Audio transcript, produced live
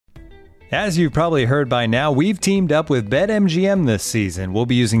As you've probably heard by now, we've teamed up with BetMGM this season. We'll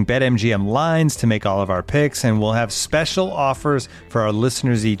be using BetMGM lines to make all of our picks, and we'll have special offers for our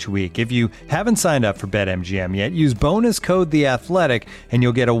listeners each week. If you haven't signed up for BetMGM yet, use bonus code The Athletic, and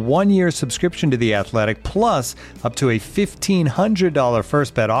you'll get a 1-year subscription to The Athletic, plus up to a $1,500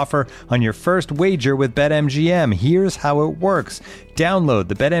 first bet offer on your first wager with BetMGM. Here's how it works. Download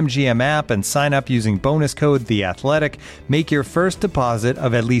the BetMGM app and sign up using bonus code The Athletic. Make your first deposit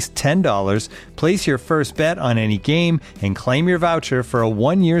of at least $10. Place your first bet on any game and claim your voucher for a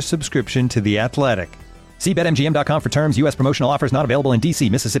 1-year subscription to The Athletic. See BetMGM.com for terms. U.S. promotional offers not available in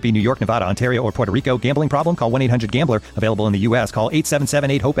D.C., Mississippi, New York, Nevada, Ontario, or Puerto Rico. Gambling problem? Call 1-800-GAMBLER. Available in the U.S. Call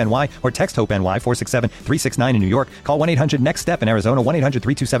 877-8-HOPE-NY or text HOPE-NY 467-369 in New York. Call 1-800-NEXT-STEP in Arizona.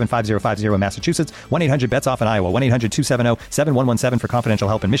 1-800-327-5050 in Massachusetts. 1-800-BETS-OFF in Iowa. 1-800-270-7117 for confidential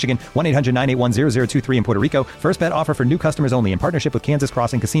help in Michigan. 1-800-981-0023 in Puerto Rico. First bet offer for new customers only in partnership with Kansas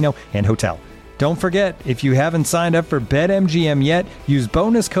Crossing Casino and Hotel. Don't forget, if you haven't signed up for BetMGM yet, use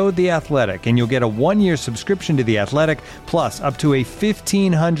bonus code The Athletic, and you'll get a 1-year subscription to The Athletic, plus up to a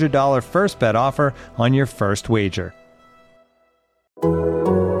 $1,500 first bet offer on your first wager. Go,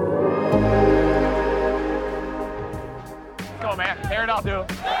 man. Tear it up, dude.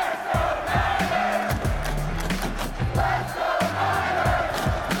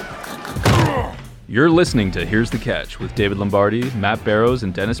 You're listening to Here's the Catch with David Lombardi, Matt Barrows,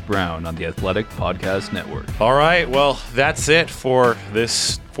 and Dennis Brown on the Athletic Podcast Network. All right, well, that's it for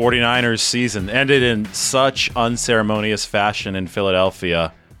this 49ers season. Ended in such unceremonious fashion in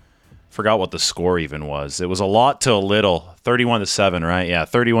Philadelphia. Forgot what the score even was. It was a lot to a little. 31-7, right? Yeah,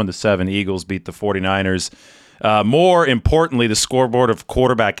 31-7. Eagles beat the 49ers. More importantly, the scoreboard of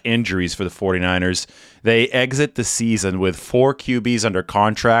quarterback injuries for the 49ers. They exit the season with 4 QBs under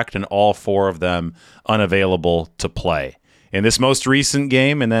contract and all 4 of them unavailable to play. In this most recent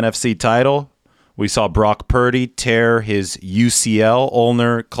game in the NFC title, we saw Brock Purdy tear his UCL,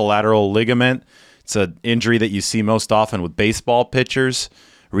 ulnar collateral ligament. It's an injury that you see most often with baseball pitchers.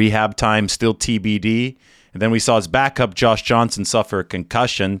 Rehab time still TBD. And then we saw his backup, Josh Johnson, suffer a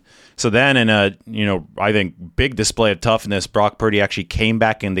concussion. So then in a, I think big display of toughness, Brock Purdy actually came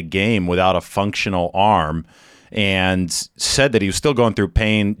back in the game without a functional arm and said that he was still going through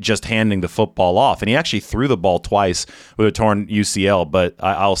pain just handing the football off. And he actually threw the ball twice with a torn UCL, but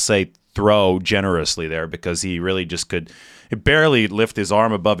I'll say throw generously there because he really just could barely lift his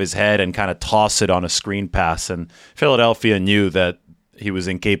arm above his head and kind of toss it on a screen pass. And Philadelphia knew that he was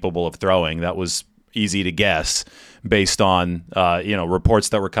incapable of throwing. That was easy to guess based on reports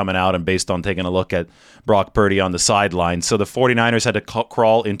that were coming out and based on taking a look at Brock Purdy on the sideline. So the 49ers had to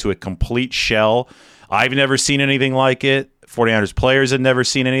crawl into a complete shell. I've never seen anything like it. 49ers players had never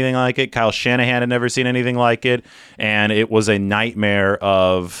seen anything like it. Kyle Shanahan had never seen anything like it. And it was a nightmare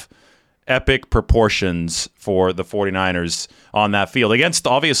of epic proportions for the 49ers on that field against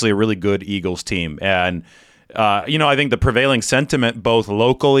obviously a really good Eagles team. And I think the prevailing sentiment both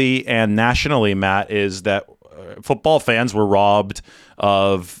locally and nationally, Matt, is that football fans were robbed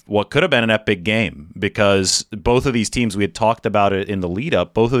of what could have been an epic game because both of these teams, we had talked about it in the lead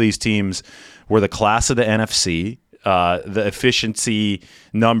up, both of these teams were the class of the NFC. The efficiency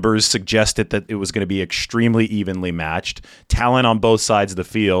numbers suggested that it was going to be extremely evenly matched, talent on both sides of the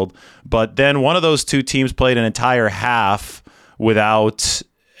field. But then one of those two teams played an entire half without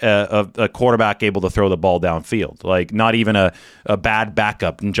a quarterback able to throw the ball downfield, like not even a bad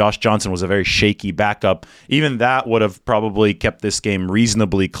backup. And Josh Johnson was a very shaky backup. Even that would have probably kept this game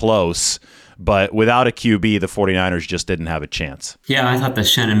reasonably close. But without a QB, the 49ers just didn't have a chance. Yeah, I thought the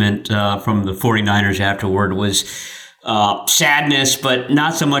sentiment from the 49ers afterward was sadness, but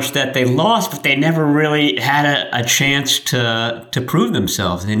not so much that they lost, but they never really had a chance to prove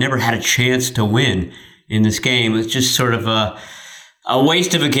themselves. They never had a chance to win in this game. It was just sort of a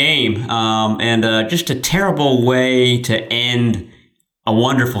waste of a game and just a terrible way to end a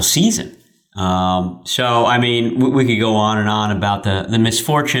wonderful season. So, I mean, we could go on and on about the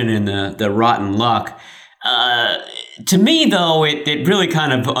misfortune and the rotten luck. To me, though, it really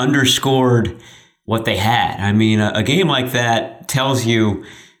kind of underscored what they had. I mean, a game like that tells you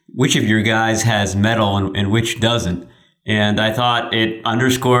which of your guys has mettle and which doesn't. And I thought it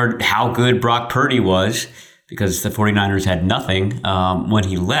underscored how good Brock Purdy was, because the 49ers had nothing when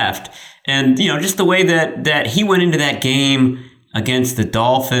he left. And, just the way that he went into that game against the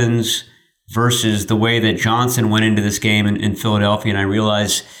Dolphins versus the way that Johnson went into this game in Philadelphia. And I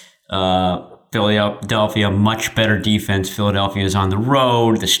realize Philadelphia, much better defense. Philadelphia is on the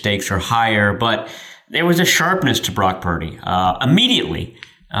road. The stakes are higher. But there was a sharpness to Brock Purdy immediately.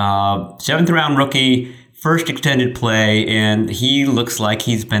 7th round rookie, first extended play, and he looks like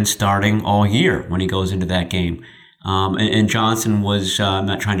he's been starting all year when he goes into that game. And Johnson was, I'm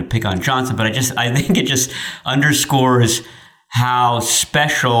not trying to pick on Johnson, but I think it just underscores how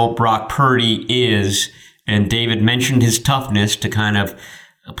special Brock Purdy is. And David mentioned his toughness to kind of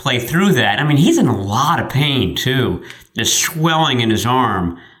play through that. I mean, he's in a lot of pain too. There's swelling in his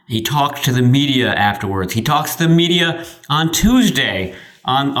arm. He talks to the media afterwards. He talks to the media on Tuesday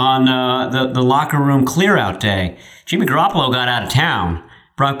on the locker room clear out day. Jimmy Garoppolo got out of town.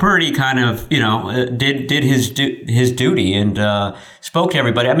 Brock Purdy kind of, did his duty and spoke to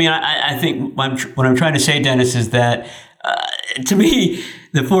everybody. I mean, I think what I'm trying to say, Dennis, is that to me,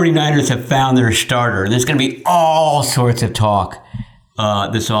 the 49ers have found their starter. There's going to be all sorts of talk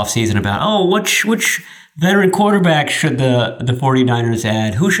this offseason about, which veteran quarterback should the 49ers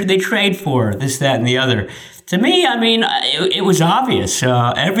add? Who should they trade for? This, that, and the other. To me, I mean, it was obvious.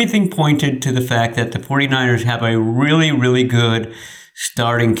 Everything pointed to the fact that the 49ers have a really, really good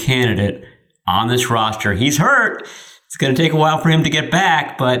starting candidate on this roster. He's hurt. It's going to take a while for him to get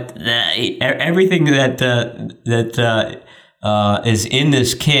back, but everything that is in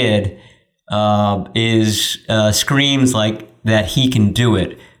this kid screams like that he can do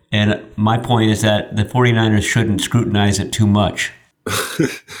it. And my point is that the 49ers shouldn't scrutinize it too much.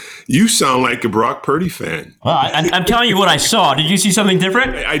 You sound like a Brock Purdy fan. Well, I'm telling you what I saw. Did you see something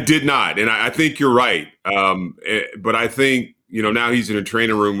different? I did not, and I think you're right. But I think, now he's in a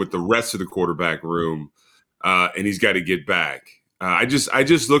training room with the rest of the quarterback room, and he's got to get back. I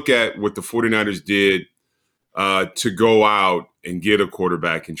just look at what the 49ers did to go out and get a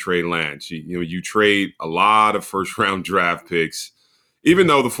quarterback in Trey Lance. You trade a lot of first-round draft picks, even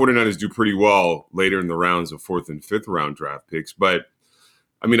though the 49ers do pretty well later in the rounds of 4th and 5th round draft picks. But,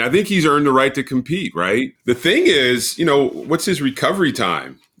 I mean, I think he's earned the right to compete, right? The thing is, what's his recovery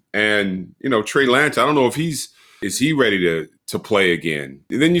time? And, Trey Lance, I don't know if is he ready to play again?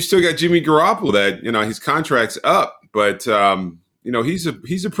 And then you still got Jimmy Garoppolo that, his contract's up, but,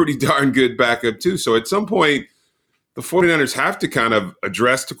 he's a pretty darn good backup too. So at some point, the 49ers have to kind of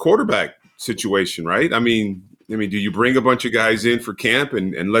address the quarterback situation, right? I mean, do you bring a bunch of guys in for camp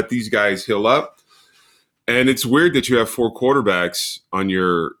and let these guys heal up? And it's weird that you have 4 quarterbacks on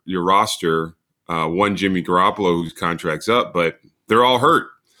your roster, one Jimmy Garoppolo whose contract's up, but they're all hurt.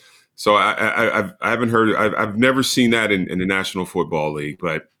 So I haven't heard. I've never seen that in the National Football League,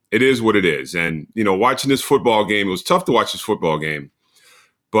 but it is what it is. And watching this football game, it was tough to watch this football game,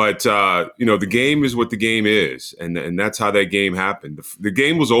 but the game is what the game is, and that's how that game happened. The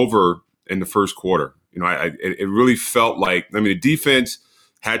game was over in the first quarter. It really felt like, the defense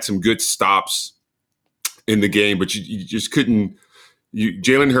had some good stops in the game, but you just couldn't.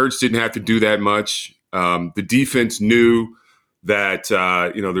 Jalen Hurts didn't have to do that much. The defense knew that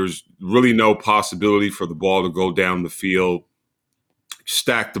there's really no possibility for the ball to go down the field,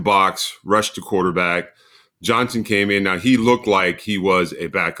 stack the box, rush the quarterback. Johnson came in. Now he looked like he was a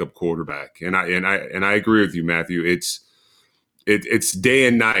backup quarterback, and I agree with you, Matthew. It's day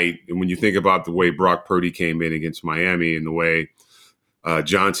and night, and when you think about the way Brock Purdy came in against Miami and the way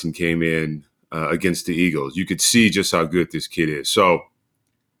Johnson came in against the Eagles, you could see just how good this kid is. So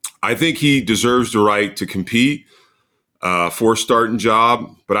I think he deserves the right to compete for a starting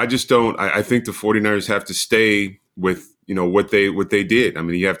job, but I just don't. I think the 49ers have to stay with what they did. I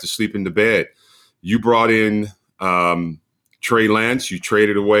mean, you have to sleep in the bed. You brought in Trey Lance. You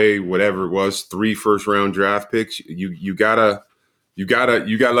traded away whatever it was, 3 first-round draft picks. You gotta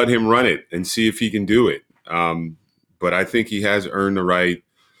let him run it and see if he can do it. But I think he has earned the right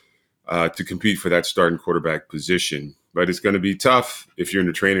to compete for that starting quarterback position. But it's going to be tough if you're in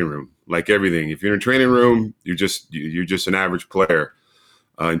the training room. Like everything, if you're in a training room, you're just an average player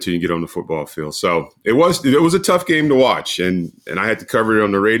until you get on the football field. So it was a tough game to watch, and I had to cover it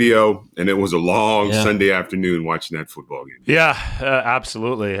on the radio, and it was a long Sunday afternoon watching that football game. Yeah,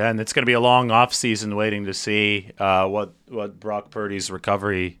 absolutely, and it's going to be a long off season waiting to see what Brock Purdy's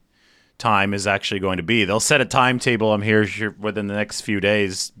recovery time is actually going to be. They'll set a timetable, I'm here within the next few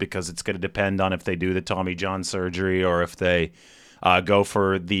days, because it's going to depend on if they do the Tommy John surgery or if they go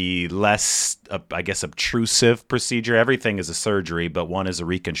for the less, obtrusive procedure. Everything is a surgery, but one is a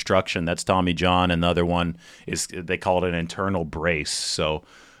reconstruction. That's Tommy John, and the other one is, they call it an internal brace. So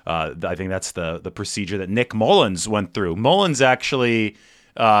I think that's the procedure that Nick Mullins went through. Mullins actually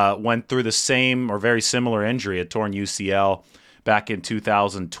went through the same or very similar injury, a torn UCL, back in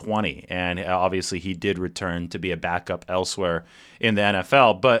 2020, and obviously he did return to be a backup elsewhere in the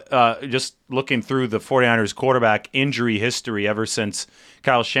NFL. But just looking through the 49ers quarterback injury history ever since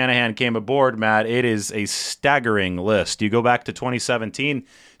Kyle Shanahan came aboard, Matt, it is a staggering list. You go back to 2017,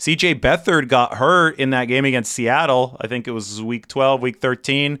 CJ Beathard got hurt in that game against Seattle. I think it was week 12, week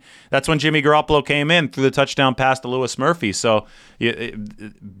 13. That's when Jimmy Garoppolo came in, threw the touchdown pass to Lewis Murphy. So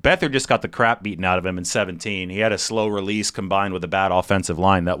Beathard just got the crap beaten out of him in 17. He had a slow release combined with a bad offensive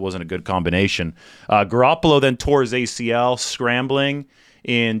line. That wasn't a good combination. Garoppolo then tore his ACL scrambling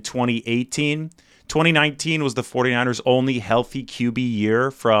in 2018. 2019 was the 49ers' only healthy QB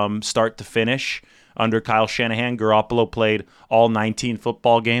year from start to finish. Under Kyle Shanahan, Garoppolo played all 19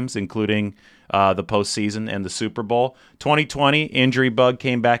 football games, including the postseason and the Super Bowl. 2020, injury bug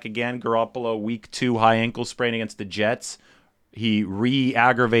came back again. Garoppolo, week 2, high ankle sprain against the Jets. He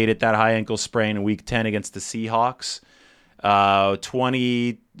re-aggravated that high ankle sprain in week 10 against the Seahawks.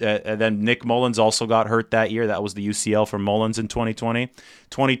 And then Nick Mullins also got hurt that year. That was the UCL for Mullins in 2020.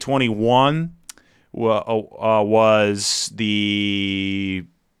 2021 was the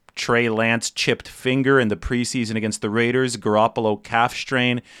Trey Lance chipped finger in the preseason against the Raiders. Garoppolo calf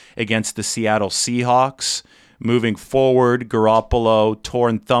strain against the Seattle Seahawks. Moving forward, Garoppolo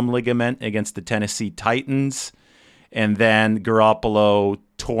torn thumb ligament against the Tennessee Titans. And then Garoppolo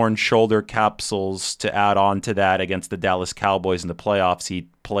torn shoulder capsules to add on to that against the Dallas Cowboys in the playoffs. He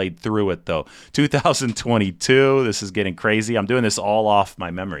played through it, though. 2022, this is getting crazy. I'm doing this all off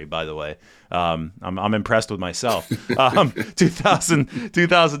my memory, by the way. I'm impressed with myself.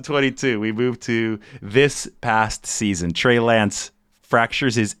 2022, we moved to this past season. Trey Lance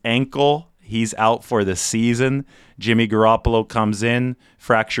fractures his ankle. He's out for the season. Jimmy Garoppolo comes in,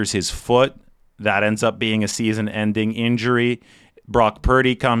 fractures his foot. That ends up being a season-ending injury. Brock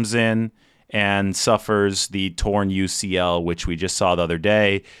Purdy comes in and suffers the torn UCL, which we just saw the other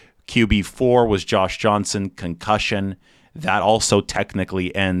day. QB4 was Josh Johnson, concussion. That also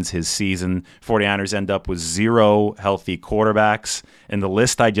technically ends his season. 49ers end up with 0 healthy quarterbacks. And the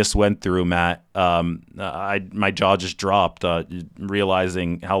list I just went through, Matt, my jaw just dropped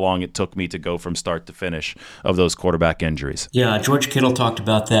realizing how long it took me to go from start to finish of those quarterback injuries. Yeah, George Kittle talked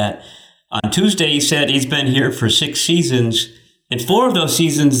about that. On Tuesday, he said he's been here for 6 seasons. In 4 of those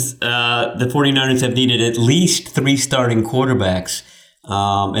seasons, the 49ers have needed at least 3 starting quarterbacks.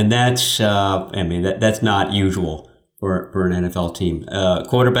 And that's, that's not usual for an NFL team.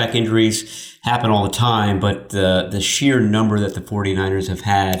 Quarterback injuries happen all the time, but the sheer number that the 49ers have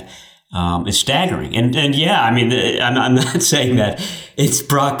had is staggering. And yeah, I'm not saying that it's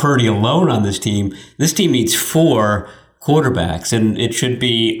Brock Purdy alone on this team. This team needs 4 quarterbacks, and it should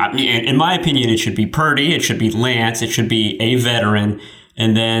be, in my opinion, it should be Purdy, it should be Lance, it should be a veteran,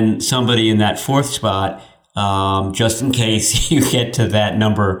 and then somebody in that 4th spot, just in case you get to that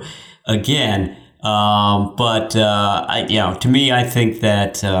number again. To me, I think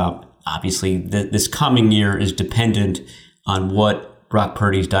that obviously this coming year is dependent on what Brock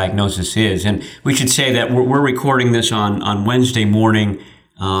Purdy's diagnosis is, and we should say that we're recording this on Wednesday morning.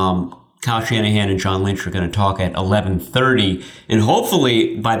 Kyle Shanahan and John Lynch are going to talk at 11:30, and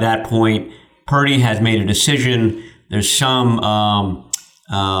hopefully by that point, Purdy has made a decision. There's some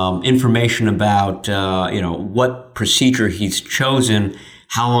information about what procedure he's chosen,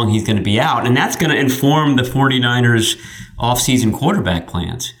 how long he's going to be out, and that's going to inform the 49ers offseason quarterback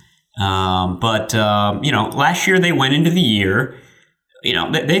plans. Last year they went into the year.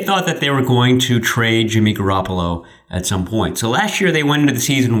 They thought that they were going to trade Jimmy Garoppolo at some point. So last year they went into the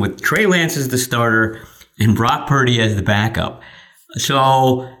season with Trey Lance as the starter and Brock Purdy as the backup.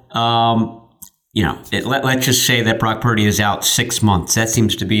 So, let's just say that Brock Purdy is out 6 months. That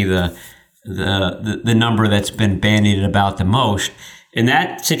seems to be the number that's been bandied about the most. In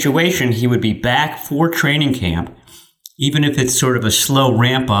that situation, he would be back for training camp. Even if it's sort of a slow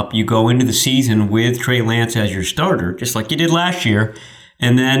ramp up, you go into the season with Trey Lance as your starter, just like you did last year.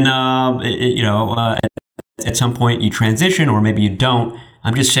 And then, at some point you transition, or maybe you don't.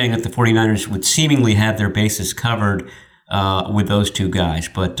 I'm just saying that the 49ers would seemingly have their bases covered with those 2 guys.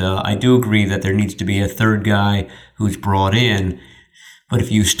 But I do agree that there needs to be a 3rd guy who's brought in. But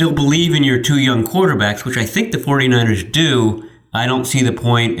if you still believe in your 2 young quarterbacks, which I think the 49ers do, I don't see the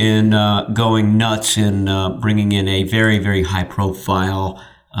point in going nuts and bringing in a very, very high-profile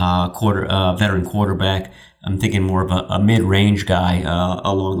veteran quarterback. I'm thinking more of a mid-range guy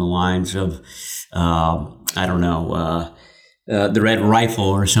along the lines of, the Red Rifle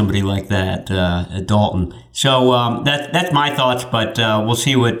or somebody like that, Dalton. So that's my thoughts, but we'll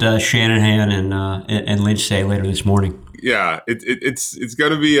see what Shanahan and Lynch say later this morning. Yeah, it's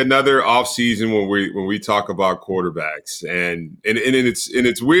going to be another offseason when we talk about quarterbacks, and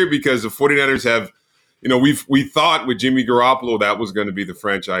it's weird because the 49ers have, we thought with Jimmy Garoppolo that was going to be the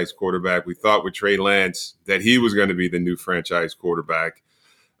franchise quarterback. We thought with Trey Lance that he was going to be the new franchise quarterback,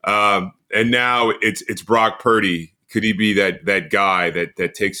 and now it's Brock Purdy Could he be that guy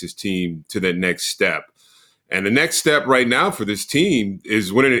that takes his team to that next step? And the next step right now for this team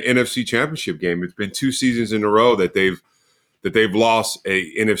is winning an NFC Championship game. It's been 2 seasons in a row that they've lost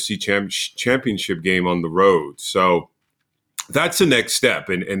a NFC Championship game on the road. So that's the next step.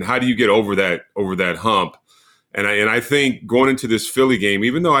 And how do you get over that hump? And I think going into this Philly game,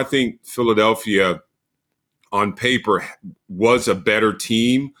 even though I think Philadelphia on paper was a better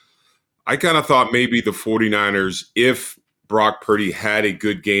team, I kind of thought maybe the 49ers, if Brock Purdy had a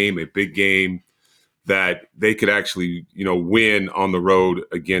good game, a big game, that they could actually, win on the road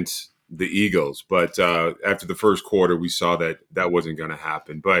against the Eagles. But after the first quarter, we saw that wasn't going to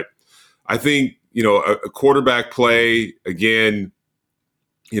happen. But I think, a quarterback play, again,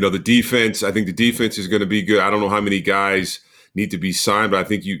 the defense, I think the defense is going to be good. I don't know how many guys need to be signed, but I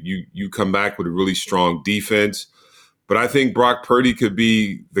think you come back with a really strong defense. But I think Brock Purdy could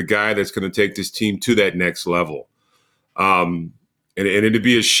be the guy that's going to take this team to that next level. And it'd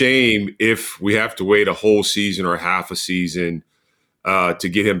be a shame if we have to wait a whole season or half a season to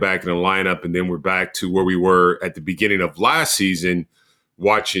get him back in the lineup, and then we're back to where we were at the beginning of last season,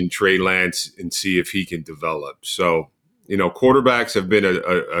 watching Trey Lance and see if he can develop. So, quarterbacks have been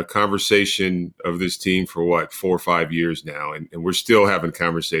a conversation of this team for 4 or 5 years now, and we're still having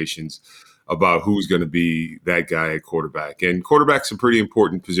conversations about who's going to be that guy at quarterback. And quarterback's a pretty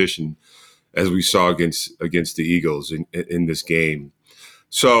important position, as we saw against the Eagles in this game.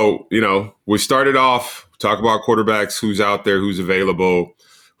 So, we started off, talk about quarterbacks, who's out there, who's available,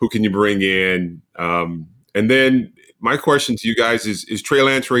 who can you bring in? And then my question to you guys is Trey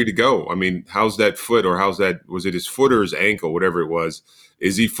Lance ready to go? I mean, how's that foot, or was it his foot or his ankle, whatever it was?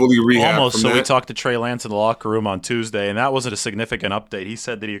 Is he fully rehabbed? Almost. From that? We talked to Trey Lance in the locker room on Tuesday, and that wasn't a significant update. He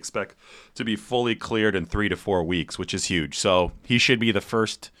said that he expects to be fully cleared in 3 to 4 weeks, which is huge. So he should be the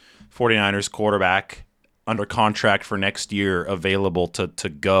first 49ers quarterback under contract for next year available to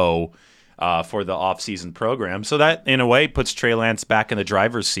go for the offseason program. So that, in a way, puts Trey Lance back in the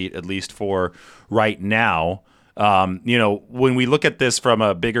driver's seat, at least for right now. When we look at this from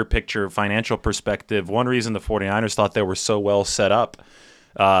a bigger picture financial perspective, one reason the 49ers thought they were so well set up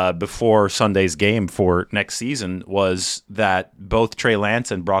before Sunday's game for next season was that both Trey Lance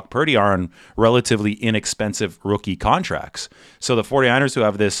and Brock Purdy are on relatively inexpensive rookie contracts. So the 49ers, who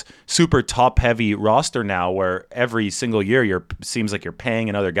have this super top-heavy roster now where every single year seems like you're paying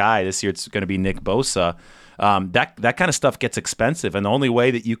another guy. This year it's going to be Nick Bosa. That kind of stuff gets expensive, and the only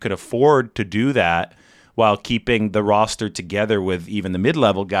way that you could afford to do that while keeping the roster together with even the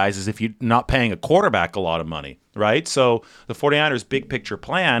mid-level guys is if you're not paying a quarterback a lot of money, right? So the 49ers' big picture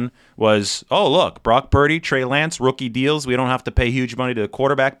plan was, look, Brock Purdy, Trey Lance, rookie deals. We don't have to pay huge money to the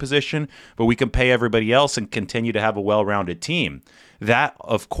quarterback position, but we can pay everybody else and continue to have a well-rounded team. That,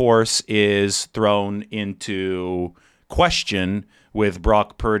 of course, is thrown into question with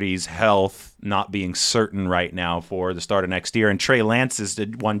Brock Purdy's health not being certain right now for the start of next year. And Trey Lance is the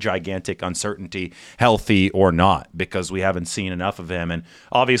one gigantic uncertainty, healthy or not, because we haven't seen enough of him. And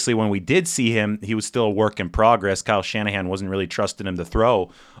obviously when we did see him, he was still a work in progress. Kyle Shanahan wasn't really trusting him to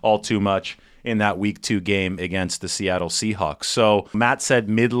throw all too much in that Week 2 game against the Seattle Seahawks. So Matt said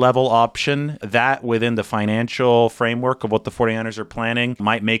mid-level option. That, within the financial framework of what the 49ers are planning,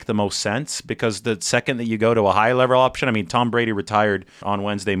 might make the most sense, because the second that you go to a high-level option, I mean, Tom Brady retired on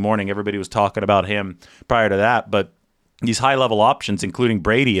Wednesday morning. Everybody was talking about him prior to that, but these high-level options, including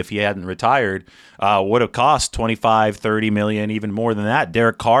Brady, if he hadn't retired, would have cost $25, $30 million, even more than that.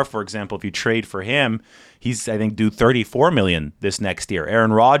 Derek Carr, for example, if you trade for him, he's, I think, due $34 million this next year.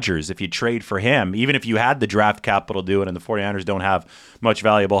 Aaron Rodgers, if you trade for him, even if you had the draft capital to do it, and the 49ers don't have much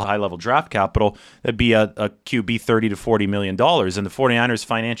valuable high-level draft capital, that'd be a QB $30 to $40 million. And the 49ers'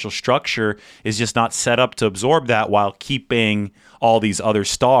 financial structure is just not set up to absorb that while keeping all these other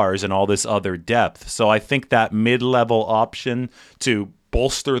stars and all this other depth. So I think that mid-level option to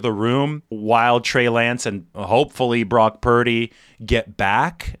bolster the room while Trey Lance and hopefully Brock Purdy get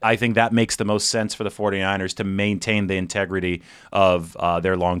back, I think that makes the most sense for the 49ers to maintain the integrity of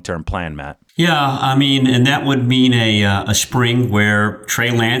their long-term plan, Matt. Yeah, I mean, and that would mean a spring where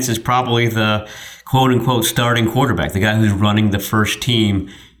Trey Lance is probably the quote-unquote starting quarterback, the guy who's running the first team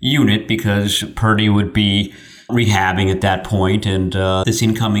unit, because Purdy would be rehabbing at that point, and this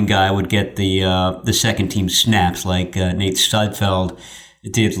incoming guy would get the second team snaps like Nate Sudfeld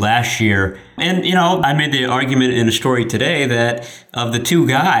did last year. And, I made the argument in a story today that of the two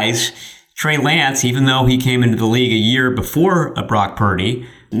guys, Trey Lance, even though he came into the league a year before Brock Purdy,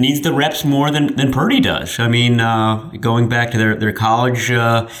 needs the reps more than Purdy does. I mean, going back to their college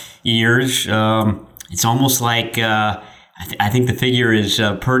years, it's almost like I think the figure is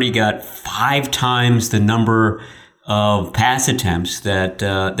Purdy got 5 times the number of pass attempts that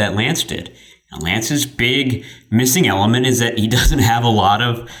Lance did. Now, Lance's big missing element is that he doesn't have a lot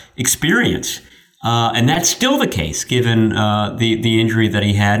of experience. And that's still the case given the injury that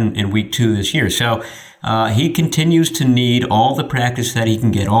he had in week 2 this year. So he continues to need all the practice that he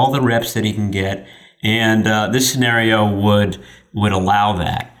can get, all the reps that he can get. And this scenario would allow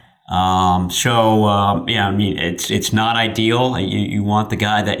that. Yeah, I mean, it's not ideal. You want the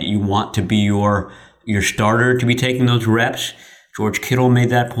guy that you want to be your starter to be taking those reps. George Kittle made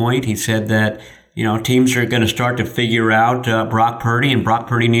that point. He said that, teams are going to start to figure out Brock Purdy, and Brock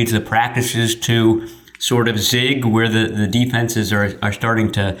Purdy needs the practices to sort of zig where the defenses are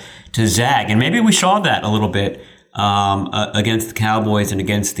starting to zag. And maybe we saw that a little bit against the Cowboys and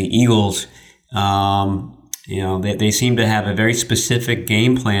against the Eagles. They seem to have a very specific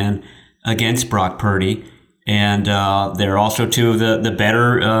game plan against Brock Purdy. And they're also two of the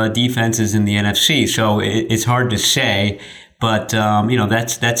better defenses in the NFC. So it's hard to say. But,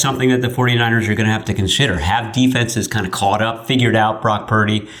 that's something that the 49ers are going to have to consider. Have defenses kind of caught up, figured out Brock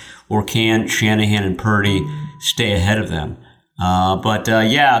Purdy, or can Shanahan and Purdy stay ahead of them?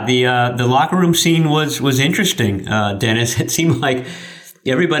 The locker room scene was interesting, Dennis. It seemed like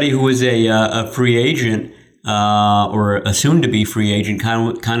everybody who was a free agent or a soon-to-be free agent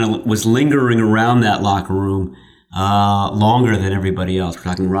kind of was lingering around that locker room longer than everybody else. We're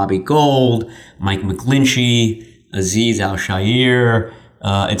talking Robbie Gould, Mike McGlinchey, Azeez Al-Shaair,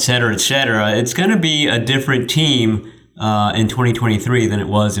 et cetera, et cetera. It's going to be a different team in 2023 than it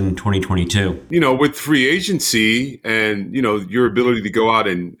was in 2022. With free agency and, your ability to go out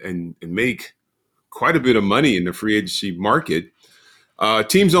and make quite a bit of money in the free agency market,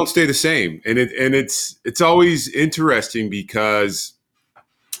 teams don't stay the same. And it's always interesting because,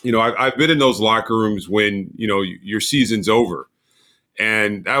 I've been in those locker rooms when, your season's over.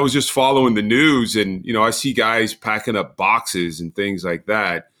 And I was just following the news and, I see guys packing up boxes and things like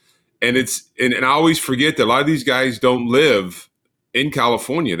that. And I always forget that a lot of these guys don't live in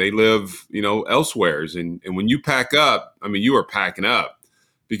California. They live, elsewheres. And when you pack up, I mean, you are packing up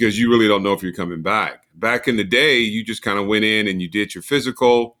because you really don't know if you're coming back. Back in the day, you just kind of went in and you did your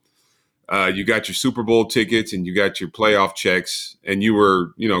physical. You got your Super Bowl tickets and you got your playoff checks, and you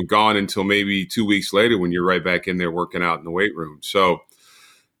were, gone until maybe 2 weeks later when you're right back in there working out in the weight room. So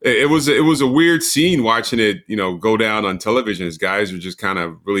it was a weird scene watching it, go down on television as guys were just kind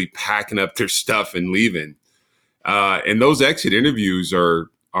of really packing up their stuff and leaving. And those exit interviews are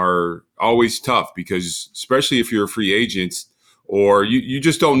always tough because, especially if you're a free agent or you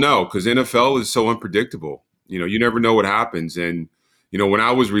just don't know, because NFL is so unpredictable. You never know what happens. And when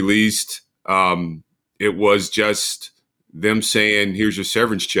I was released, it was just them saying, here's your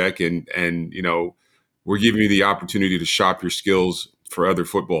severance check. And we're giving you the opportunity to shop your skills for other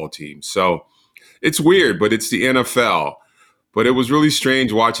football teams. So it's weird, but it's the NFL. But it was really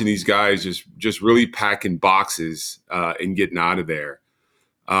strange watching these guys just really packing boxes and getting out of there.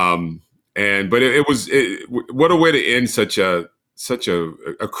 What a way to end such a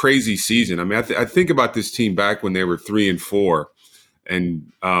crazy season. I mean, I think about this team back when they were 3-4.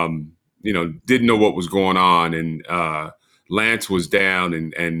 And, didn't know what was going on. And Lance was down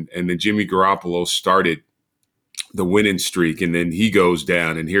and then Jimmy Garoppolo started the winning streak. And then he goes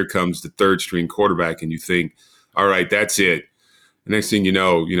down and here comes the third string quarterback. And you think, all right, that's it. The next thing you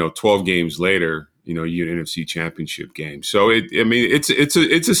know, 12 games later, you're an NFC championship game. So it's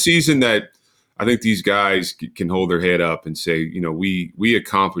a season that I think these guys can hold their head up and say, we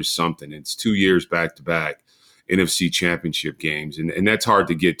accomplished something. It's 2 years back to back NFC championship games. And that's hard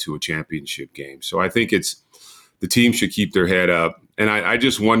to get to a championship game. So I think the team should keep their head up. And I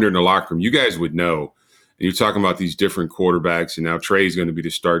just wonder in the locker room, you guys would know, and you're talking about these different quarterbacks, and now Trey's going to be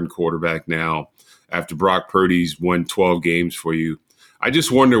the starting quarterback now after Brock Purdy's won 12 games for you. I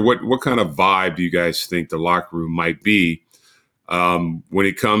just wonder what kind of vibe do you guys think the locker room might be when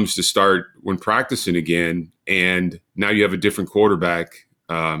it comes to when practicing again, and now you have a different quarterback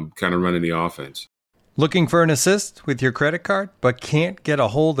kind of running the offense. Looking for an assist with your credit card, but can't get a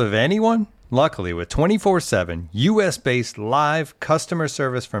hold of anyone? Luckily, with 24/7 U.S.-based live customer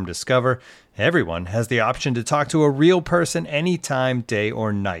service from Discover, everyone has the option to talk to a real person anytime, day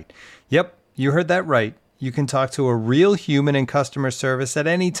or night. Yep, you heard that right. You can talk to a real human in customer service at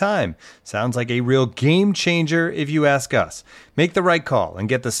any time. Sounds like a real game changer if you ask us. Make the right call and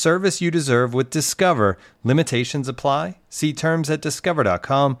get the service you deserve with Discover. Limitations apply. See terms at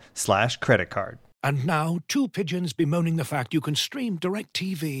discover.com/creditcard. And now, two pigeons bemoaning the fact you can stream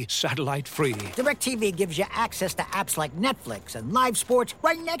DirecTV satellite-free. DirecTV gives you access to apps like Netflix and live sports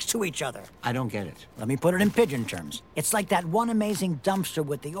right next to each other. I don't get it. Let me put it in pigeon terms. It's like that one amazing dumpster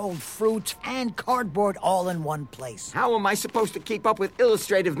with the old fruit and cardboard all in one place. How am I supposed to keep up with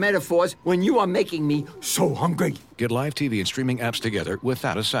illustrative metaphors when you are making me so hungry? Get live TV and streaming apps together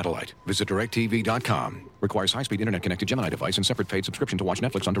without a satellite. Visit DirecTV.com. Requires high-speed internet-connected Gemini device and separate paid subscription to watch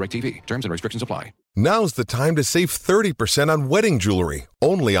Netflix on DirecTV. Terms and restrictions apply. Now's the time to save 30% on wedding jewelry,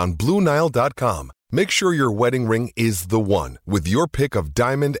 only on BlueNile.com. Make sure your wedding ring is the one with your pick of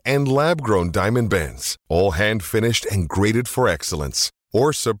diamond and lab-grown diamond bands, all hand-finished and graded for excellence.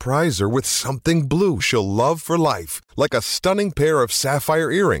 Or surprise her with something blue she'll love for life, like a stunning pair of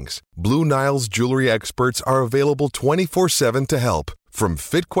sapphire earrings. Blue Nile's jewelry experts are available 24/7 to help, from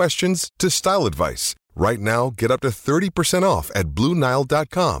fit questions to style advice. Right now, get up to 30% off at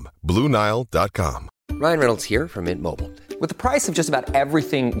BlueNile.com. BlueNile.com. Ryan Reynolds here from Mint Mobile. With the price of just about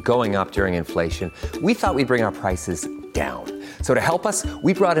everything going up during inflation, we thought we'd bring our prices down. So to help us,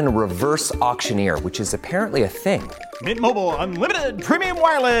 we brought in a reverse auctioneer, which is apparently a thing. Mint Mobile Unlimited Premium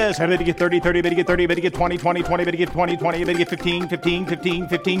Wireless. How to get 30, 30, bit to get 30, bit to get 20, 20, 20, bit to get 20, 20, bit to get 15, 15, 15,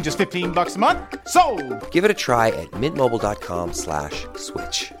 15, just $15 a month? Sold! Give it a try at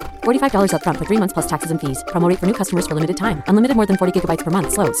mintmobile.com/switch. $45 up front for 3 months plus taxes and fees. Promo rate for new customers for limited time. Unlimited more than 40 gigabytes per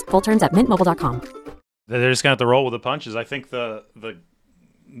month. Slows full terms at mintmobile.com. They're just going to have to roll with the punches. I think the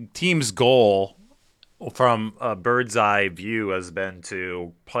team's goal from a bird's eye view has been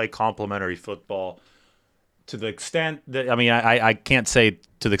to play complementary football to the extent that, I mean, I can't say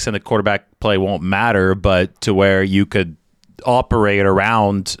to the extent that quarterback play won't matter, but to where you could operate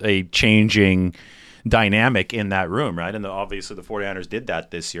around a changing dynamic in that room, right? And obviously the 49ers did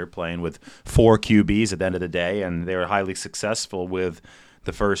that this year, playing with 4 QBs at the end of the day, and they were highly successful with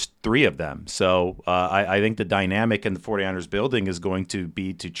the first 3 of them. So I think the dynamic in the 49ers building is going to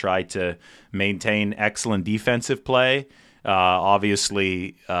be to try to maintain excellent defensive play,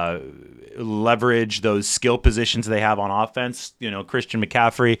 obviously leverage those skill positions they have on offense. You know, Christian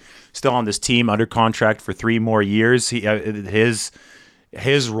McCaffrey still on this team under contract for 3 more years.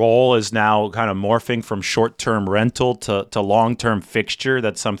 His role is now kind of morphing from short-term rental to long-term fixture.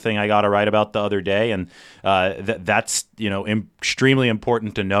 That's something I got to write about the other day, and that's extremely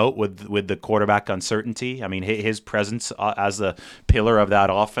important to note with the quarterback uncertainty. I mean, his presence as a pillar of that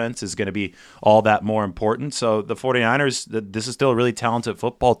offense is going to be all that more important. So the 49ers, this is still a really talented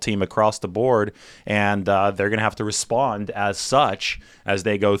football team across the board, and they're going to have to respond as such as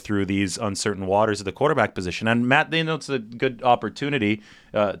they go through these uncertain waters of the quarterback position. And Matt, it's a good opportunity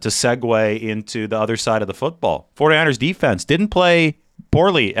to segue into the other side of the football. 49ers defense didn't play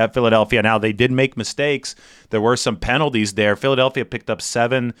poorly at Philadelphia. Now, they did make mistakes. There were some penalties there. Philadelphia picked up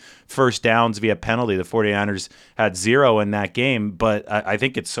 7 first downs via penalty. The 49ers had 0 in that game, but I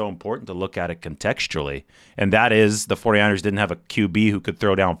think it's so important to look at it contextually, and that is the 49ers didn't have a QB who could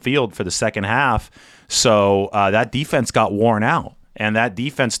throw downfield for the second half, so that defense got worn out. And that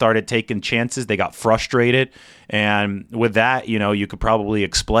defense started taking chances. They got frustrated. And with that, you could probably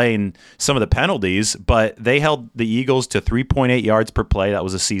explain some of the penalties, but they held the Eagles to 3.8 yards per play. That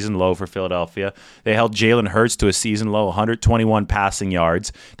was a season low for Philadelphia. They held Jalen Hurts to a season low, 121 passing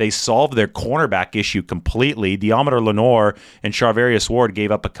yards. They solved their cornerback issue completely. Deommodore Lenoir and Charvarius Ward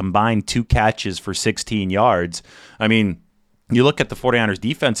gave up a combined 2 catches for 16 yards. I mean, you look at the 49ers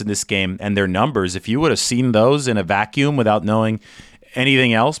defense in this game and their numbers, if you would have seen those in a vacuum without knowing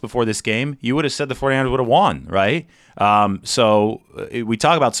anything else before this game, you would have said the 49ers would have won, right? So we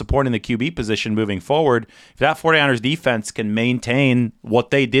talk about supporting the QB position moving forward. If that 49ers defense can maintain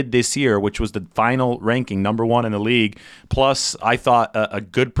what they did this year, which was the final ranking, number 1 in the league, plus I thought a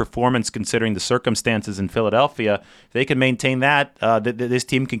good performance considering the circumstances in Philadelphia, if they can maintain that, this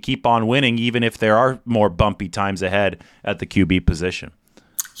team can keep on winning even if there are more bumpy times ahead at the QB position.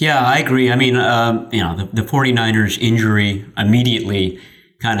 Yeah, I agree. I mean, the 49ers injury immediately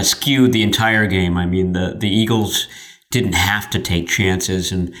kind of skewed the entire game. I mean, the Eagles didn't have to take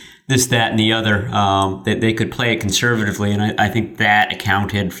chances and this, that, and the other. They could play it conservatively, and I think that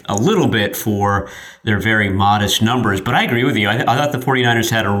accounted a little bit for their very modest numbers. But I agree with you. I thought the 49ers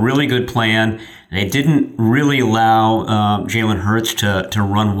had a really good plan. They didn't really allow Jalen Hurts to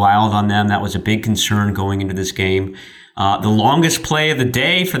run wild on them. That was a big concern going into this game. The longest play of the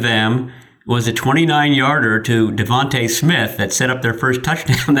day for them was a 29-yarder to Devontae Smith that set up their first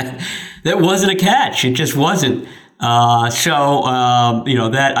touchdown. That wasn't a catch. It just wasn't.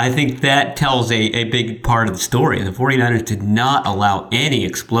 That I think that tells a big part of the story. The 49ers did not allow any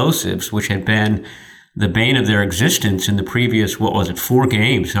explosives, which had been the bane of their existence in the previous, 4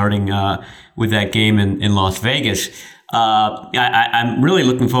 games, starting with that game in Las Vegas. I'm really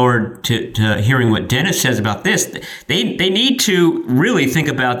looking forward to hearing what Dennis says about this. They need to really think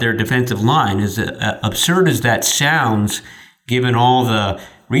about their defensive line. As absurd as that sounds, given all the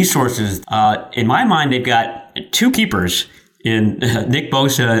resources, in my mind, they've got 2 keepers in Nick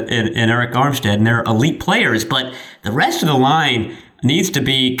Bosa and Eric Armstead, and they're elite players, but the rest of the line needs to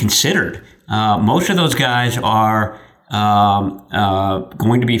be considered. Most of those guys are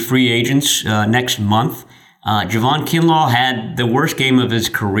going to be free agents next month. Javon Kinlaw had the worst game of his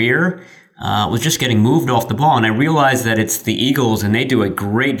career, was just getting moved off the ball, and I realize that it's the Eagles, and they do a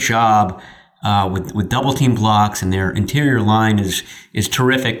great job with double team blocks, and their interior line is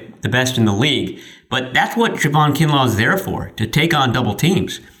terrific, the best in the league. But that's what Javon Kinlaw is there for, to take on double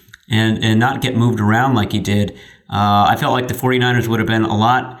teams and not get moved around like he did. I felt like the 49ers would have been a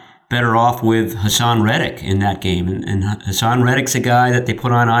lot better off with Hassan Reddick in that game. And Hassan Reddick's a guy that they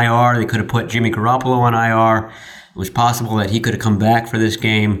put on IR. They could have put Jimmy Garoppolo on IR. It was possible that he could have come back for this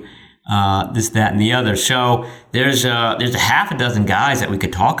game, this, that, and the other. So there's a half a dozen guys that we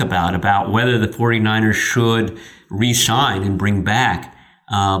could talk about whether the 49ers should re-sign and bring back.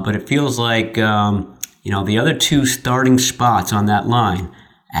 But it feels like, the other 2 starting spots on that line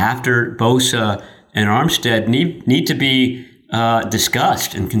after Bosa and Armstead need to be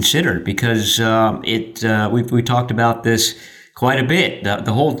discussed and considered, because we talked about this quite a bit.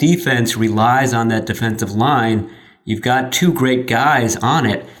 The whole defense relies on that defensive line. You've got 2 great guys on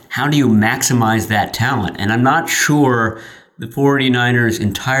it. How do you maximize that talent? And I'm not sure the 49ers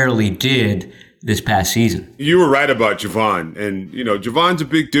entirely did this past season. You were right about Javon. And, Javon's a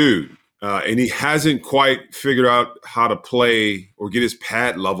big dude, and he hasn't quite figured out how to play or get his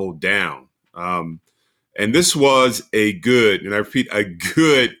pad level down. And this was a good, and I repeat, a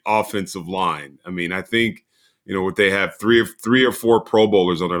good offensive line. I mean, I think, what they have 3 or 4 Pro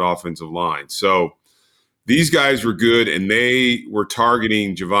Bowlers on that offensive line. So these guys were good, and they were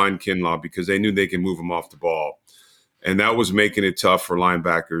targeting Javon Kinlaw because they knew they could move him off the ball. And that was making it tough for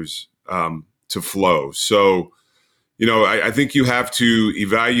linebackers to flow. So, I think you have to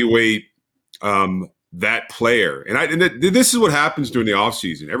evaluate that player. And this is what happens during the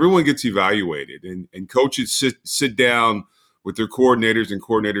offseason. Everyone gets evaluated, and coaches sit down with their coordinators, and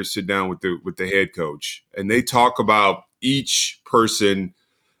coordinators sit down with the head coach, and they talk about each person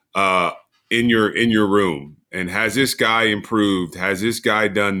in your room. And has this guy improved? Has this guy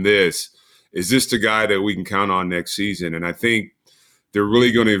done this? Is this the guy that we can count on next season? And I think they're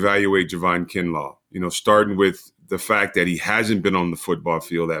really going to evaluate Javon Kinlaw, starting with the fact that he hasn't been on the football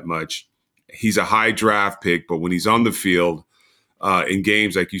field that much. He's a high draft pick, but when he's on the field in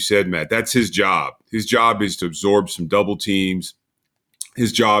games, like you said, Matt, that's his job. His job is to absorb some double teams.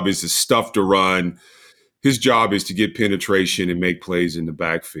 His job is to stuff the run. His job is to get penetration and make plays in the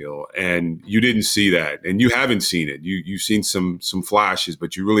backfield. And you didn't see that, and you haven't seen it. You've seen some flashes,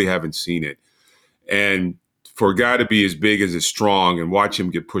 but you really haven't seen it. And for a guy to be as big as strong and watch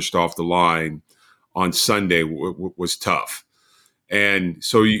him get pushed off the line on Sunday was tough. And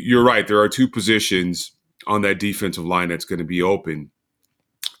so you're right. There are 2 positions on that defensive line that's going to be open.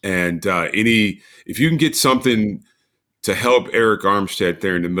 And if you can get something to help Eric Armstead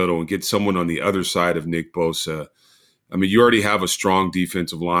there in the middle and get someone on the other side of Nick Bosa, I mean, you already have a strong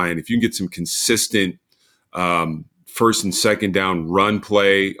defensive line. If you can get some consistent first and second down run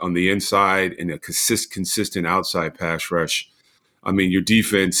play on the inside and a consistent outside pass rush, I mean, your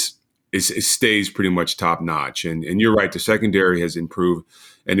defense stays pretty much top notch. And you're right, the secondary has improved.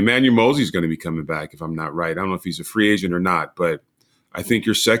 And Emmanuel Mosley is going to be coming back, if I'm not right. I don't know if he's a free agent or not, but I think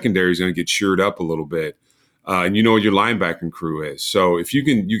your secondary is going to get shored up a little bit. And you know what your linebacking crew is. So if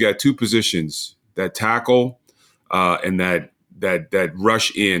you got 2 positions, that tackle and that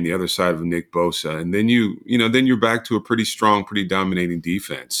rush in the other side of Nick Bosa, and then then you're back to a pretty strong, pretty dominating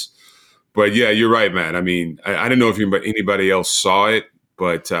defense. But yeah, you're right, Matt. I mean, I don't know if anybody else saw it,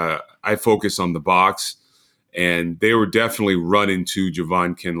 but I focused on the box, and they were definitely running to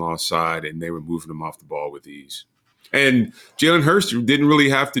Javon Kinlaw's side, and they were moving him off the ball with ease. And Jalen Hurts didn't really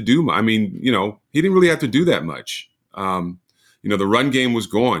have to do – I mean, he didn't really have to do that much. The run game was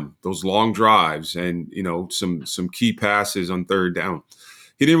going, those long drives and, some key passes on third down.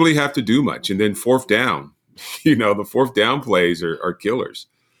 He didn't really have to do much. And then fourth down, the fourth down plays are killers.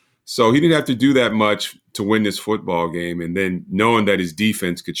 So he didn't have to do that much to win this football game. And then knowing that his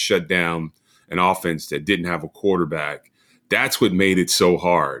defense could shut down an offense that didn't have a quarterback, that's what made it so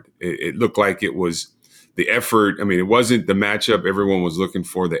hard. It looked like it was the effort. I mean, it wasn't the matchup everyone was looking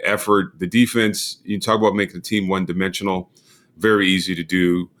for. The effort, the defense, you talk about making the team one-dimensional, very easy to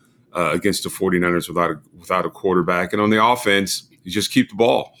do. against the 49ers without a quarterback. And on the offense, you just keep the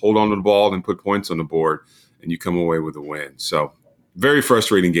ball, hold on to the ball, and put points on the board, and you come away with a win. So very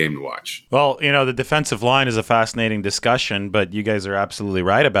frustrating game to watch. Well, the defensive line is a fascinating discussion, but you guys are absolutely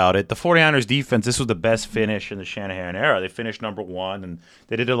right about it. The 49ers defense, this was the best finish in the Shanahan era. They finished number 1, and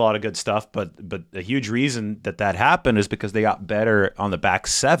they did a lot of good stuff, but a huge reason that happened is because they got better on the back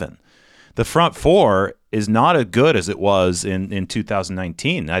 7. The front 4 is not as good as it was in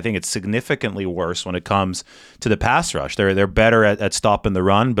 2019. I think it's significantly worse when it comes to the pass rush. They're better at stopping the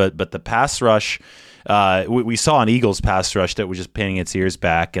run, but the pass rush, we saw an Eagles pass rush that was just pinning its ears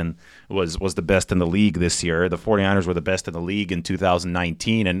back and was the best in the league this year. The 49ers were the best in the league in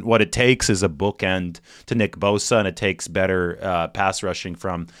 2019, and what it takes is a bookend to Nick Bosa, and it takes better pass rushing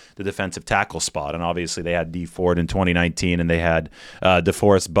from the defensive tackle spot. And obviously they had Dee Ford in 2019, and they had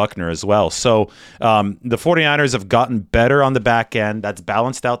DeForest Buckner as well. So the 49ers have gotten better on the back end. That's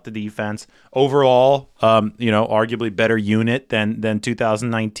balanced out the defense. Overall, arguably better unit than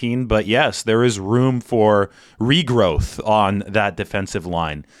 2019. But yes, there is room for regrowth on that defensive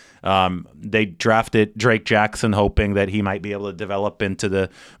line. They drafted Drake Jackson hoping that he might be able to develop into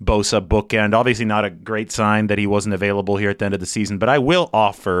the Bosa bookend. Obviously not a great sign that he wasn't available here at the end of the season, but I will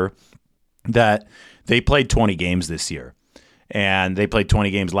offer that they played 20 games this year. And they played 20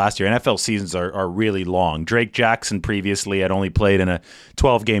 games last year. NFL seasons are really long. Drake Jackson previously had only played in a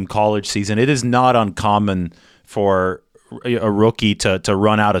 12-game college season. It is not uncommon for a rookie to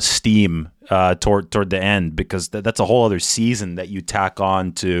run out of steam toward the end, because that's a whole other season that you tack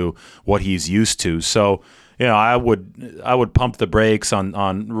on to what he's used to. So, I would pump the brakes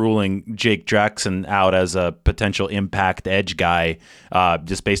on ruling Jake Jackson out as a potential impact edge guy,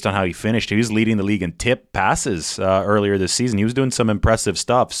 just based on how he finished. He was leading the league in tip passes earlier this season. He was doing some impressive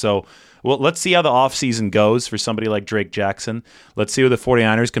stuff. So, well, let's see how the offseason goes for somebody like Drake Jackson. Let's see who the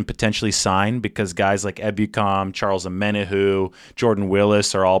 49ers can potentially sign, because guys like Ebukam, Charles Omenihu, Jordan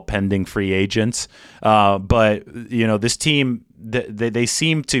Willis are all pending free agents. But this team, they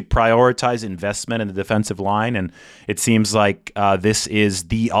seem to prioritize investment in the defensive line, and it seems like this is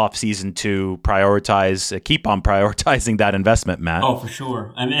the offseason to keep on prioritizing that investment, Matt. Oh, for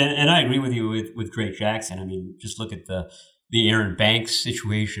sure. And I agree with you with Drake Jackson. I mean, just look at the Aaron Banks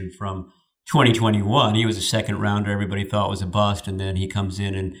situation from 2021. He was a second rounder. Everybody thought was a bust, and then he comes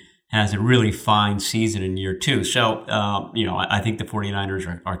in and has a really fine season in year 2. So, I think the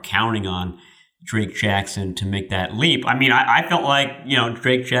 49ers are counting on Drake Jackson to make that leap. I mean, I felt like,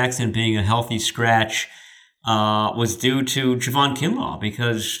 Drake Jackson being a healthy scratch was due to Javon Kinlaw,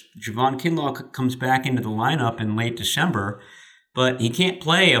 because Javon Kinlaw comes back into the lineup in late December, but he can't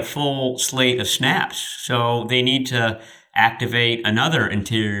play a full slate of snaps. So they need to activate another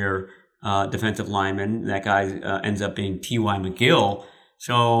interior defensive lineman. That guy ends up being T.Y. McGill.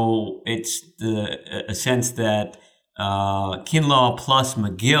 So it's a sense that Kinlaw plus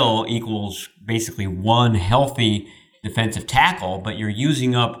McGill equals basically one healthy defensive tackle, but you're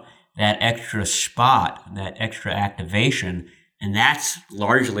using up that extra spot, that extra activation, and that's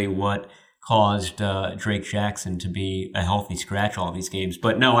largely what caused Drake Jackson to be a healthy scratch all these games.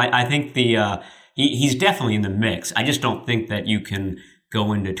 But no, I think he's definitely in the mix. I just don't think that you can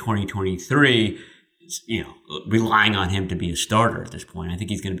go into 2023, relying on him to be a starter at this point. I think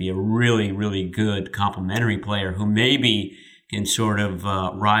he's going to be a really, really good complementary player who maybe can sort of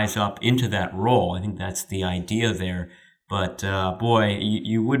rise up into that role. I think that's the idea there. But boy,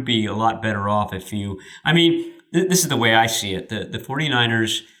 you would be a lot better off if this is the way I see it. The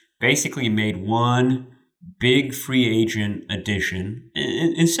 49ers basically made one big free agent addition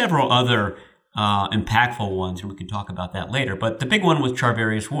and several other impactful ones, and we can talk about that later. But the big one was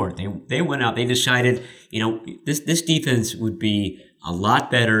Charvarius Ward. They went out, they decided, this defense would be a lot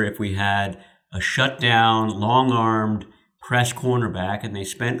better if we had a shutdown, long-armed press cornerback, and they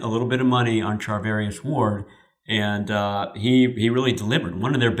spent a little bit of money on Charvarius Ward, and he really delivered.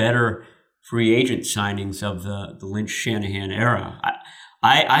 One of their better free agent signings of the Lynch-Shanahan era.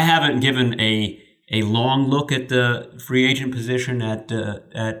 I haven't given a long look at the free agent position at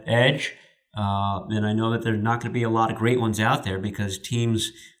edge. And I know that there's not going to be a lot of great ones out there because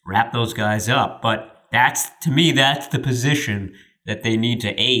teams wrap those guys up. But to me, that's the position that they need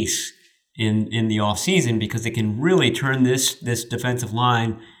to ace in the offseason, because they can really turn this defensive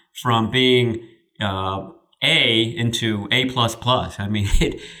line from being A into A++. I mean,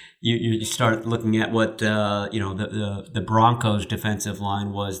 you start looking at what the Broncos defensive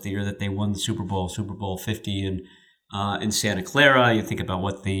line was the year that they won the Super Bowl 50 in Santa Clara. You think about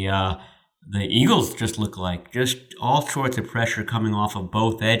what the Eagles just look like, just all sorts of pressure coming off of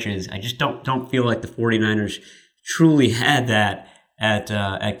both edges. I just don't feel like the 49ers truly had that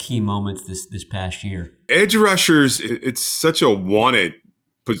at key moments this past year. Edge rushers, it's such a wanted.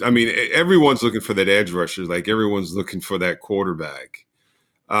 I mean, everyone's looking for that edge rusher. Like everyone's looking for that quarterback.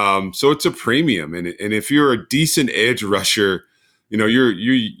 So it's a premium, and if you're a decent edge rusher, you're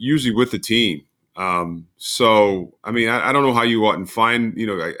usually with the team. So I mean, I don't know how you go out and find.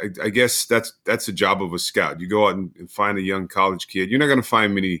 I guess that's the job of a scout. You go out and find a young college kid. You're not going to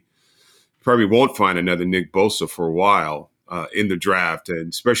find many. Probably won't find another Nick Bosa for a while in the draft, and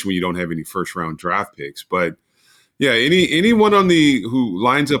especially when you don't have any first round draft picks. But yeah, anyone who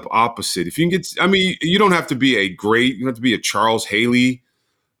lines up opposite. If you can get, I mean, you don't have to be you don't have to be a Charles Haley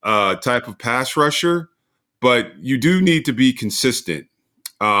type of pass rusher, but you do need to be consistent.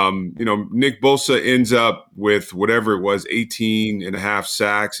 Nick Bosa ends up with whatever it was, 18 and a half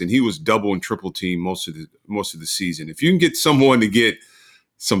sacks, and he was double and triple team most of the season. If you can get someone to get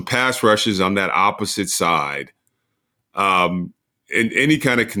some pass rushes on that opposite side, and any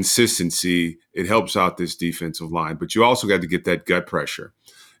kind of consistency, it helps out this defensive line. But you also got to get that gut pressure.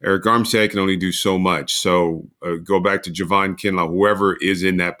 Eric Armstead can only do so much. So go back to Javon Kinlaw, whoever is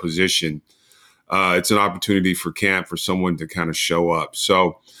in that position. It's an opportunity for camp for someone to kind of show up.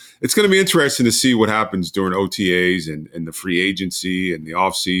 So it's going to be interesting to see what happens during OTAs and the free agency and the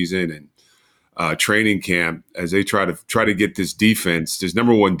offseason and training camp as they try to get this defense, this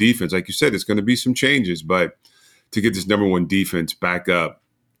number one defense. Like you said, it's going to be some changes, but to get this number one defense back up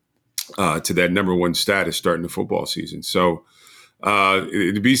to that number one status starting the football season. So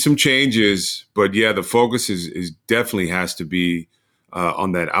it'd be some changes, but yeah, the focus is definitely has to be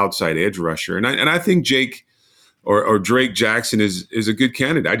on that outside edge rusher. And I think Jake or Drake Jackson is a good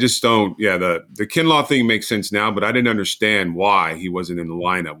candidate. I just don't, the Kinlaw thing makes sense now, but I didn't understand why he wasn't in the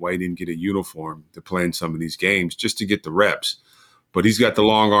lineup, why he didn't get a uniform to play in some of these games just to get the reps. But he's got the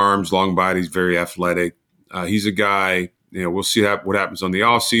long arms, long body, he's very athletic. He's a guy, we'll see what happens on the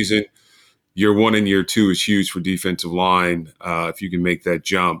offseason. Year 1 and year 2 is huge for defensive line. If you can make that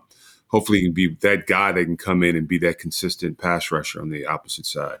jump, hopefully he can be that guy that can come in and be that consistent pass rusher on the opposite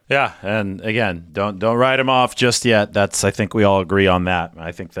side. Yeah, and again, don't write him off just yet. I think we all agree on that.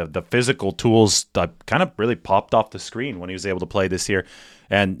 I think the physical tools kind of really popped off the screen when he was able to play this year.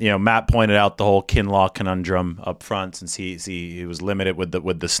 And Matt pointed out the whole Kinlaw conundrum up front since he was limited with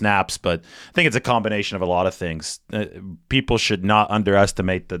the snaps, but I think it's a combination of a lot of things. People should not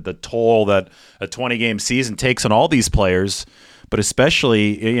underestimate the toll that a 20-game season takes on all these players, but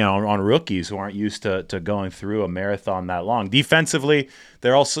especially on rookies who aren't used to going through a marathon that long. Defensively,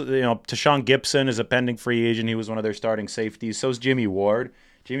 they're also Tashawn Gibson is a pending free agent. He was one of their starting safeties. So is Jimmy Ward.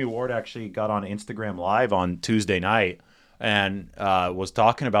 Jimmy Ward actually got on Instagram Live on Tuesday night and was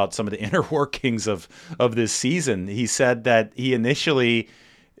talking about some of the inner workings of this season. He said that he initially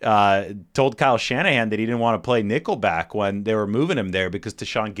told Kyle Shanahan that he didn't want to play nickelback when they were moving him there because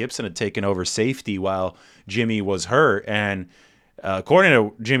Tashawn Gibson had taken over safety while Jimmy was hurt. And according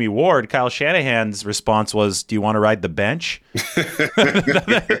to Jimmy Ward, Kyle Shanahan's response was, "Do you want to ride the bench?"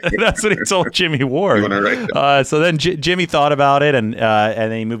 That's what he told Jimmy Ward. So then Jimmy thought about it, and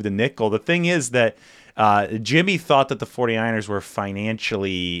then he moved to nickel. The thing is that Jimmy thought that the 49ers were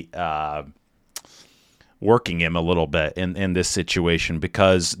financially working him a little bit in this situation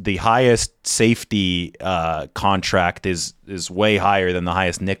because the highest safety contract is way higher than the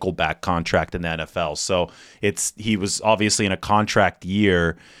highest nickelback contract in the NFL. So he was obviously in a contract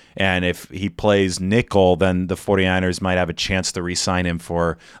year, and if he plays nickel, then the 49ers might have a chance to re-sign him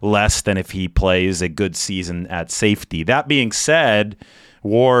for less than if he plays a good season at safety. That being said,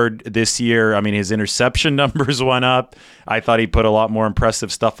 Ward this year, I mean, his interception numbers went up. I thought he put a lot more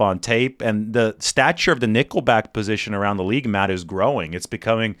impressive stuff on tape. And the stature of the nickelback position around the league, Matt, is growing. It's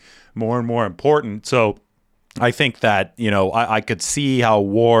becoming more and more important. So I think that, I could see how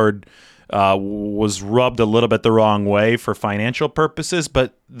Ward was rubbed a little bit the wrong way for financial purposes,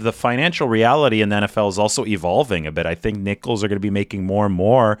 but the financial reality in the NFL is also evolving a bit. I think nickels are going to be making more and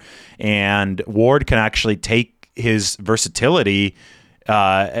more, and Ward can actually take his versatility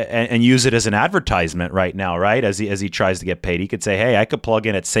and use it as an advertisement right now, right? As he tries to get paid, he could say, "Hey, I could plug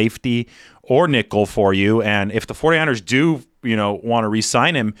in at safety or nickel for you." And if the 49ers do, want to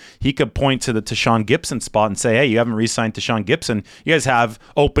re-sign him, he could point to the Tashawn Gibson spot and say, "Hey, you haven't re-signed Tashawn Gibson. You guys have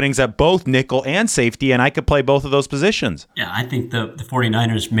openings at both nickel and safety, and I could play both of those positions." Yeah, I think the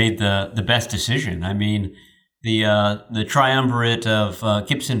 49ers made the best decision. I mean, the triumvirate of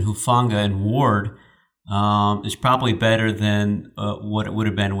Gibson, Hufanga, and Ward is probably better than what it would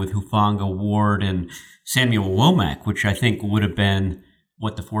have been with Hufanga, Ward, and Samuel Womack, which I think would have been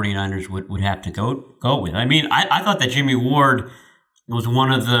what the 49ers would have to go with. I mean, I thought that Jimmy Ward was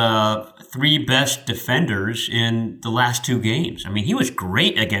one of the 3 best defenders in the last 2 games. I mean, he was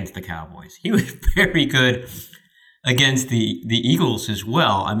great against the Cowboys. He was very good against the Eagles as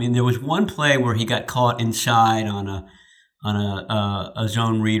well. I mean, there was one play where he got caught inside on a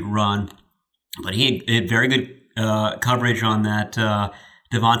zone read run, but he had very good coverage on that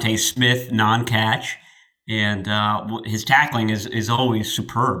Devontae Smith non-catch, and his tackling is always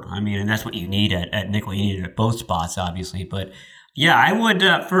superb. I mean, and that's what you need at nickel. You need it at both spots, obviously, but yeah, I would.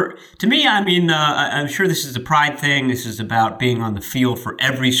 To me, I mean, I'm sure this is a pride thing. This is about being on the field for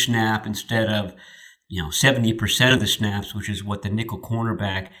every snap instead of 70% of the snaps, which is what the nickel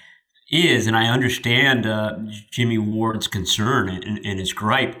cornerback is. And I understand Jimmy Ward's concern and his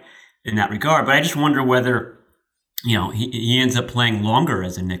gripe in that regard, but I just wonder whether he ends up playing longer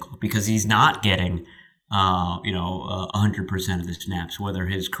as a nickel because he's not getting 100% of the snaps, whether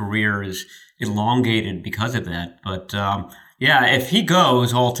his career is elongated because of that. But yeah, if he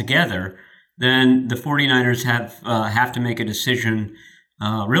goes altogether, then the 49ers have to make a decision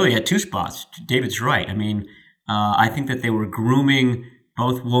really at 2 spots. David's right. I mean, I think that they were grooming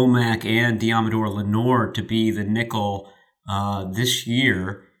both Womack and Deommodore Lenoir to be the nickel this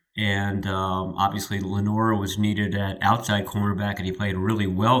year. And obviously Lenoir was needed at outside cornerback, and he played really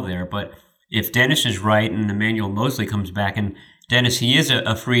well there. But if Dennis is right and Emmanuel Moseley comes back, and Dennis, he is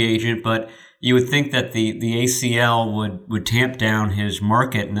a free agent, but you would think that the ACL would tamp down his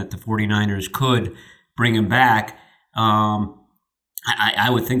market and that the 49ers could bring him back. I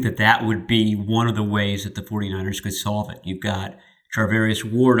would think that would be one of the ways that the 49ers could solve it. You've got Charvarius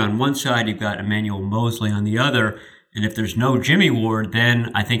Ward on one side, you've got Emmanuel Moseley on the other, and if there's no Jimmy Ward,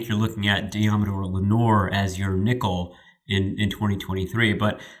 then I think you're looking at Deommodore Lenoir as your nickel in 2023.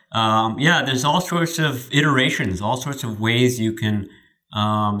 But yeah, there's all sorts of iterations, all sorts of ways you can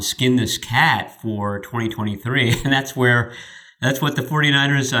skin this cat for 2023. And that's what the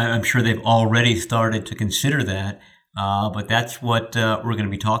 49ers, I'm sure they've already started to consider that. But that's what we're going to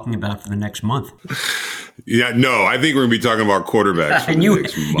be talking about for the next month. Yeah, no, I think we're going to be talking about quarterbacks for the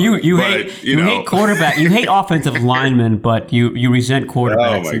next month. You hate quarterback. You hate offensive linemen, but you resent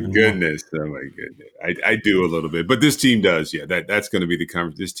quarterbacks. Oh my goodness! I do a little bit, but this team does. Yeah, that's going to be the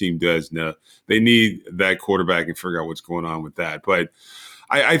conference. This team does. No, they need that quarterback and figure out what's going on with that. But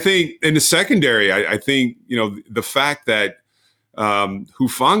I think in the secondary, I think the fact that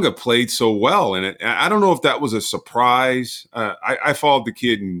Hufanga played so well, and I don't know if that was a surprise. I followed the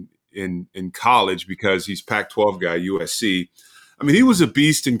kid in college because he's Pac-12 guy, USC. I mean, he was a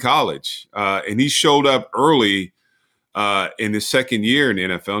beast in college, and he showed up early in his second year in the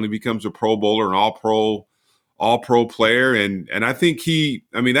NFL, and he becomes a Pro Bowler, an All-Pro player, and I think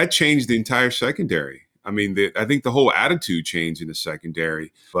that changed the entire secondary. I mean, I think the whole attitude changed in the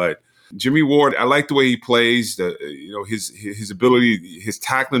secondary, but. Jimmy Ward, I like the way he plays, his ability, his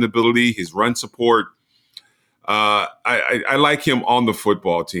tackling ability, his run support. I like him on the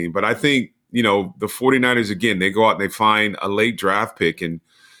football team, but I think, the 49ers, again, they go out and they find a late draft pick and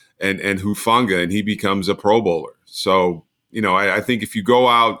Hufanga, and he becomes a Pro Bowler. So, I think if you go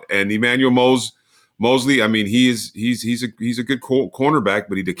out and Emmanuel Moseley, I mean, he's a good cornerback,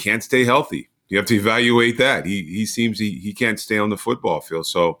 but he can't stay healthy. You have to evaluate that. He seems he can't stay on the football field.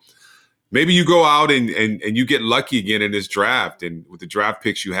 So, maybe you go out and you get lucky again in this draft, and with the draft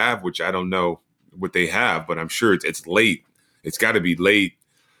picks you have, which I don't know what they have, but I'm sure it's late. It's got to be late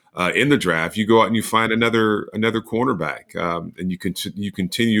in the draft. You go out and you find another cornerback, and you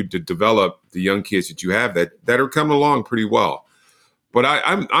continue to develop the young kids that you have that are coming along pretty well. But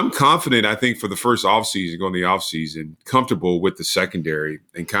I'm confident. I think for the first offseason, going the offseason, comfortable with the secondary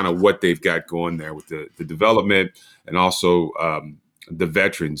and kind of what they've got going there with the development and also the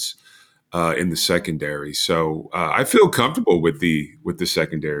veterans. In the secondary. So I feel comfortable with the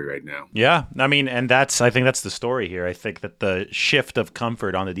secondary right now. Yeah. I mean, and I think that's the story here. I think that the shift of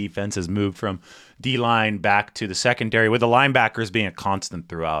comfort on the defense has moved from D-line back to the secondary, with the linebackers being a constant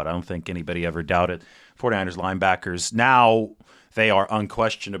throughout. I don't think anybody ever doubted 49ers linebackers. Now they are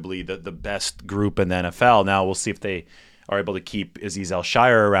unquestionably the best group in the NFL. Now we'll see if they are able to keep Azeez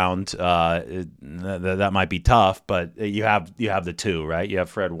Al-Shaair around. That might be tough, but you have the two, right? You have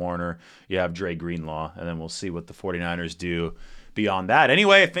Fred Warner, you have Dre Greenlaw, and then we'll see what the 49ers do beyond that.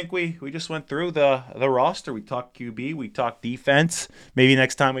 Anyway, I think we just went through the roster. We talked QB, we talked defense. Maybe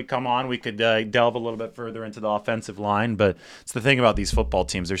next time we come on, we could delve a little bit further into the offensive line. But it's the thing about these football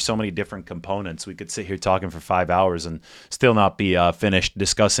teams. There's so many different components. We could sit here talking for 5 hours and still not be finished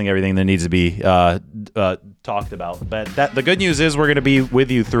discussing everything that needs to be talked about. But the good news is we're going to be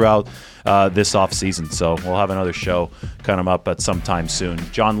with you throughout this offseason. So we'll have another show coming up at some time soon.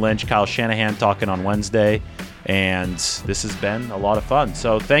 John Lynch, Kyle Shanahan talking on Wednesday. And this has been a lot of fun.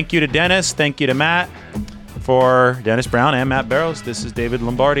 So thank you to Dennis. Thank you to Matt. For Dennis Brown and Matt Barrows, this is David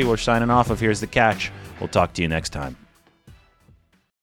Lombardi. We're signing off of Here's the Catch. We'll talk to you next time.